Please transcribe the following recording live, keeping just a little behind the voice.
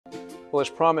Well, as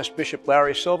promised, Bishop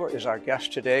Larry Silva is our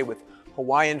guest today with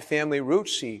Hawaiian family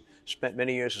roots. He spent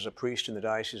many years as a priest in the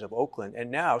Diocese of Oakland,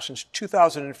 and now, since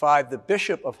 2005, the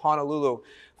Bishop of Honolulu,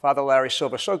 Father Larry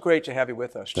Silva. So great to have you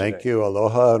with us today. Thank you.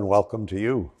 Aloha and welcome to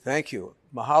you. Thank you.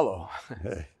 Mahalo.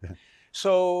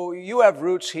 So you have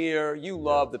roots here. You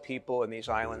love the people in these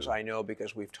islands, I know,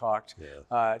 because we've talked.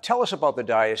 Tell us about the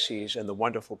diocese and the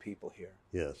wonderful people here.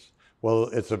 Yes. Well,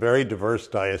 it's a very diverse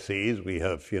diocese. We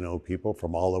have, people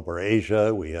from all over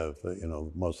Asia. We have,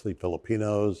 mostly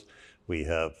Filipinos. We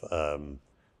have,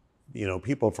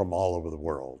 people from all over the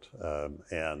world.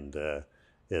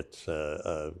 It's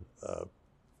a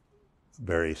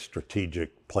very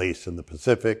strategic place in the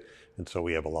Pacific. And so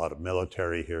we have a lot of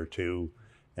military here too.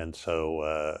 And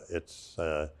so it's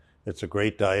a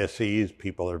great diocese.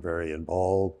 People are very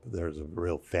involved. There's a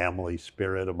real family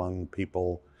spirit among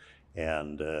people,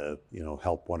 and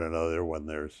help one another when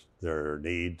there are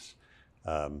needs.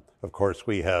 Of course,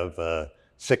 we have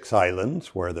 6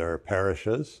 islands where there are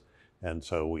parishes, and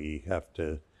so we have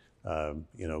to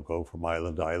go from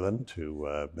island to island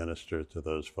to minister to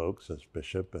those folks as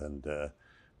bishop and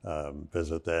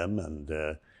visit them.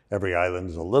 And every island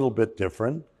is a little bit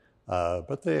different.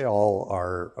 But they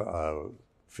all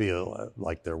feel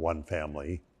like they're one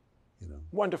family,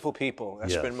 Wonderful people.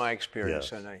 That's been my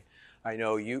experience, and I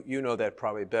know you know that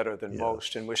probably better than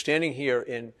most. And we're standing here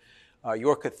in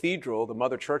your cathedral, the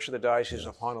Mother Church of the Diocese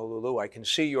of Honolulu. I can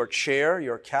see your chair,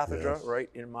 your cathedra, right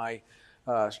in my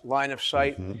line of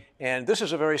sight. And this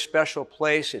is a very special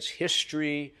place. It's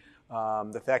history,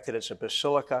 the fact that it's a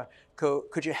basilica.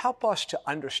 Could you help us to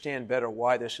understand better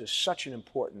why this is such an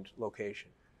important location?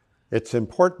 It's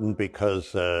important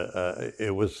because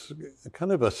it was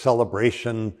kind of a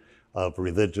celebration of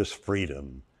religious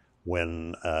freedom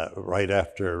when right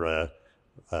after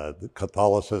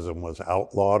Catholicism was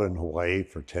outlawed in Hawaii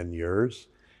for 10 years,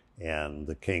 and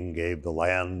the king gave the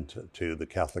land to the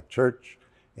Catholic Church,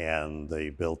 and they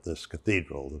built this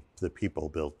cathedral. The people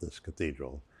built this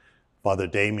cathedral. Father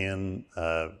Damien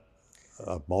of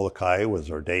Moloka'i was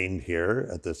ordained here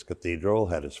at this cathedral,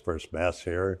 had his first Mass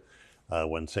here.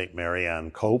 When St. Mary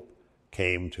Ann Cope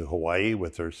came to Hawaii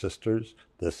with her sisters,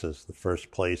 this is the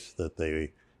first place that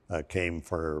they came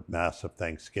for Mass of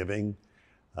Thanksgiving.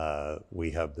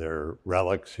 We have their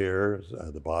relics here,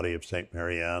 the body of St.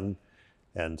 Mary Ann,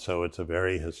 and so it's a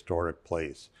very historic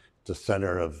place. It's a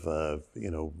center of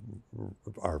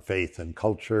our faith and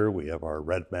culture. We have our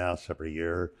Red Mass every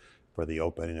year for the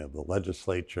opening of the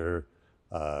legislature.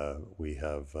 We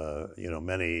have,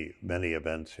 many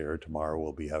events here. Tomorrow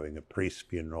we'll be having a priest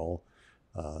funeral,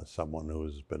 someone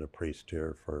who's been a priest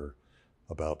here for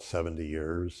about 70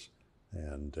 years.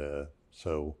 And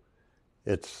so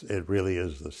it really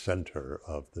is the center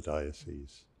of the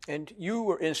diocese. And you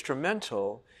were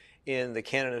instrumental in the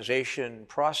canonization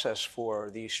process for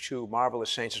these 2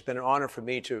 marvelous saints. It's been an honor for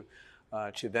me to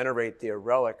venerate their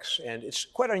relics. And it's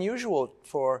quite unusual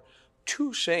for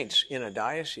 2 saints in a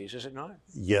diocese, is it not?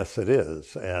 Yes, it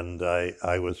is. And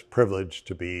I was privileged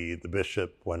to be the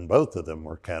bishop when both of them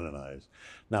were canonized.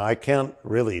 Now, I can't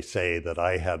really say that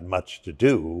I had much to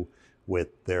do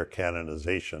with their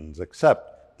canonizations,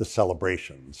 except the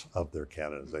celebrations of their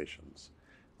canonizations.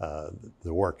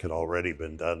 The work had already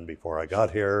been done before I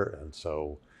got here, and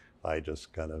so I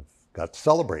just kind of got to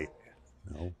celebrate.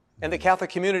 And the Catholic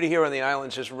community here on the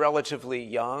islands is relatively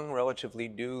young, relatively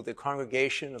new. The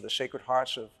congregation of the Sacred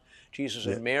Hearts of Jesus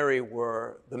and Mary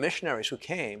were the missionaries who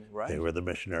came, right? They were the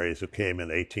missionaries who came in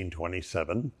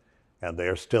 1827, and they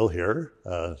are still here,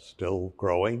 still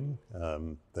growing.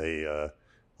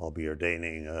 I'll be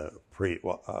ordaining a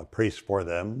priest for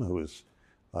them who is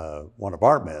one of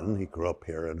our men. He grew up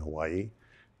here in Hawaii.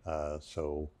 They're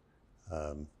still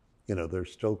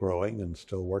growing and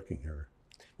still working here.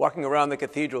 Walking around the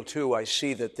cathedral, too, I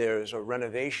see that there's a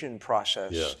renovation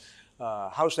process. Yes.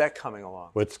 How's that coming along?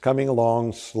 Well, it's coming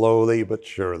along slowly but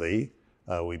surely.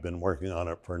 We've been working on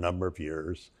it for a number of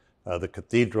years. The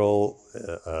cathedral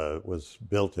was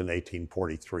built in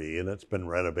 1843, and it's been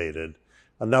renovated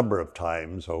a number of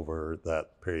times over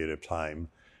that period of time.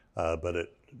 But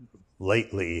it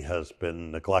lately has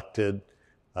been neglected,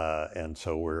 and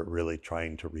so we're really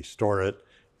trying to restore it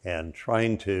and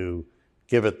trying to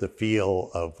give it the feel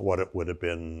of what it would have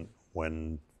been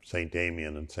when St.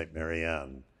 Damien and St. Mary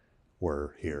Ann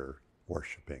were here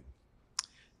worshiping.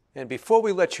 And before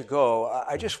we let you go,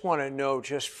 I just want to know,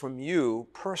 just from you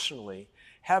personally,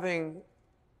 having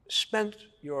spent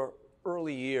your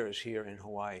early years here in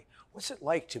Hawaii, what's it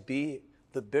like to be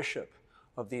the bishop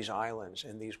of these islands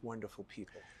and these wonderful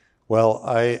people? Well,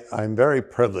 I'm very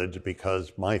privileged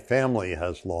because my family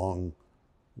has long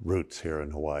roots here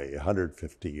in Hawaii,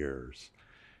 150 years.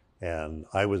 And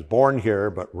I was born here,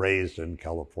 but raised in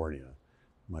California.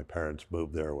 My parents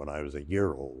moved there when I was a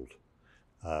year old.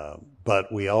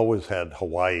 But we always had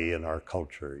Hawaii in our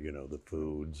culture, you know, the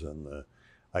foods and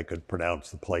I could pronounce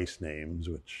the place names,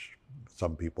 which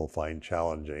some people find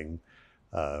challenging.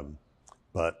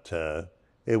 But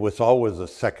it was always a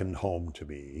second home to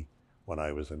me when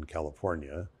I was in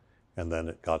California. And then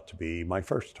it got to be my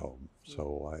first home.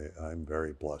 So I'm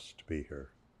very blessed to be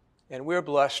here. And we're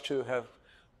blessed to have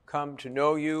come to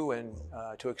know you and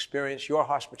to experience your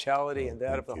hospitality and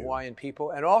that of the Hawaiian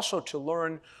people, and also to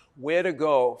learn where to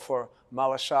go for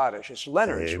malasadas. It's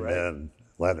Leonard's, Amen. right? Amen.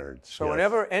 Leonard's. So yes.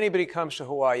 Whenever anybody comes to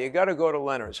Hawaii, you got to go to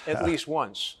Leonard's at least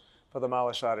once for the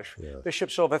malasadas. Yes.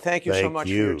 Bishop Silva, thank you so much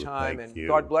for your time, and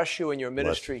God bless you and your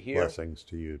ministry here. Blessings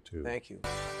to you too. Thank you.